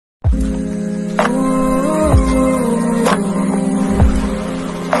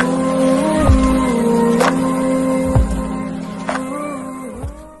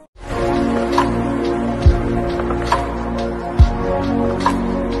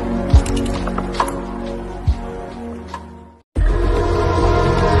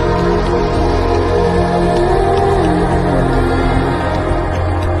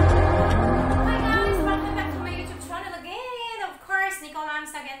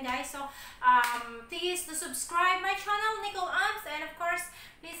again, guys. So please to subscribe my channel, Nicole Arms, and of course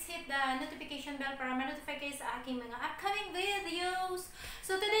please hit the notification bell para ma-notify kayo sa aking mga upcoming videos.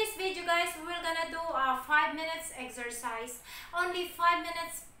 So today's video, guys, we're gonna do a 5 minutes exercise. Only 5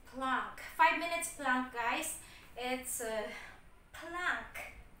 minutes plank. 5 minutes plank, guys. It's plank.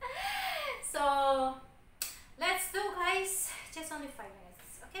 So let's do, guys. Just only 5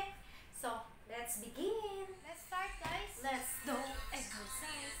 minutes, okay? So let's begin. Let's start, guys. Let's do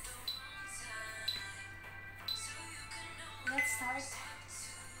exercise. Let's start.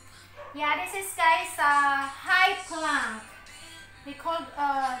 Yeah, this is, guys, high plank.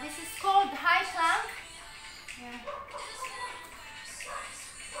 This is called high plank. Yeah.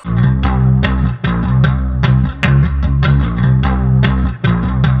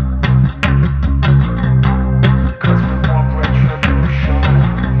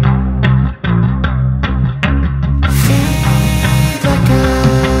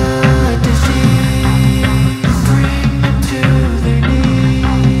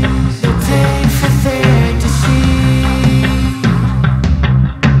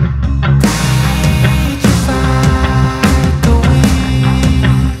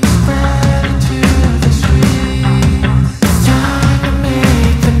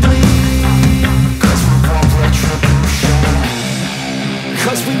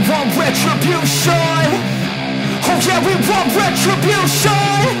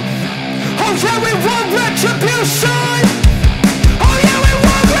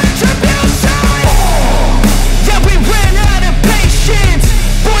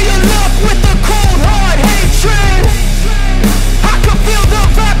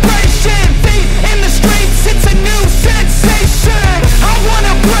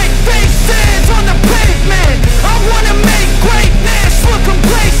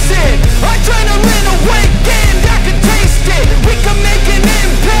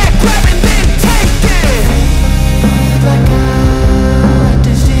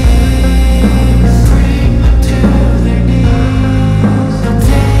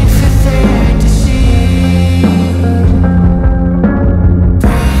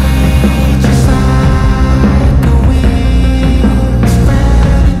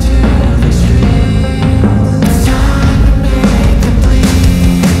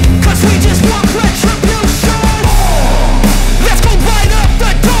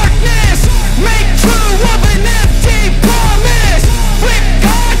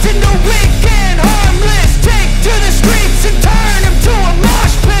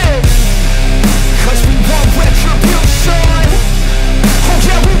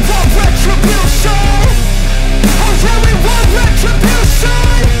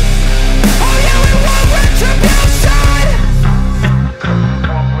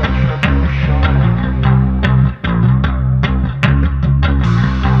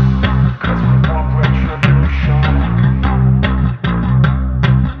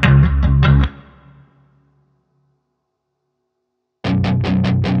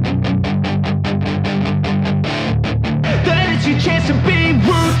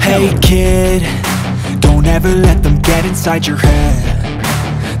 Hey kid, don't ever let them get inside your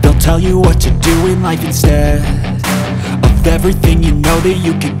head. They'll tell you what to do in life instead of everything you know that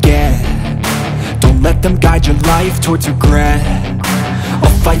you could get. Don't let them guide your life towards regret. I'll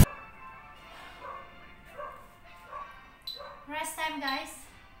fight. Rest time, guys.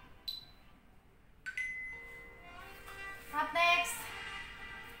 Up next,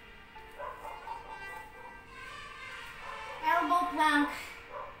 elbow plank.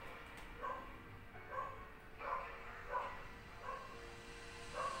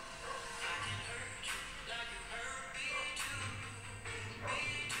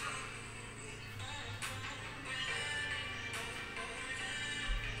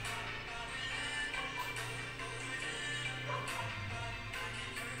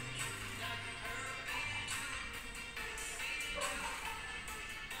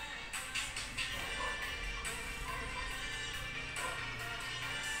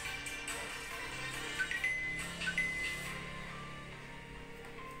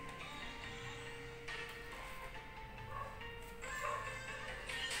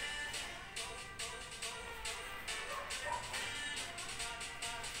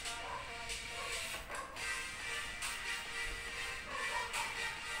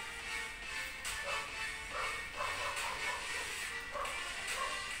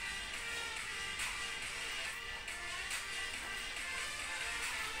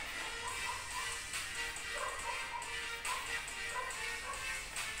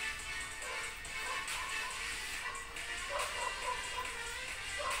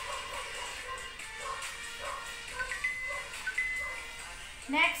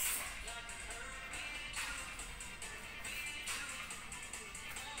 Next.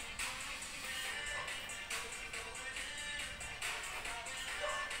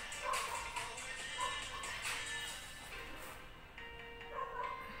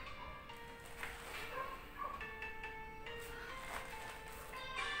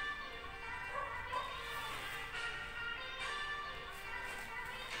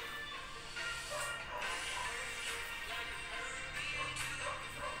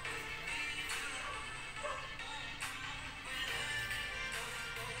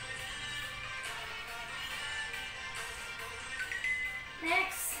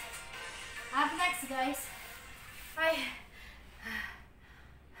 Next, up next, guys.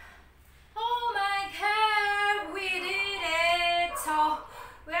 Oh my God, we did it! So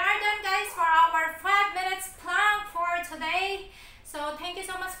we are done, guys, for our 5 minutes plank for today. So thank you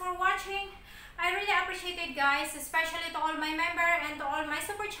so much for watching. I really appreciate it, guys, especially to all my member and to all my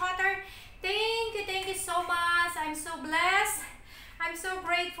super chatter. Thank you so much. I'm so blessed. I'm so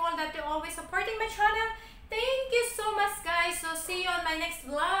grateful that you're always supporting my channel. Thank you so much, guys. So see you on my next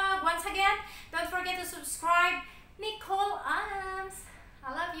vlog. Once again, don't forget to subscribe. Nicole Adams.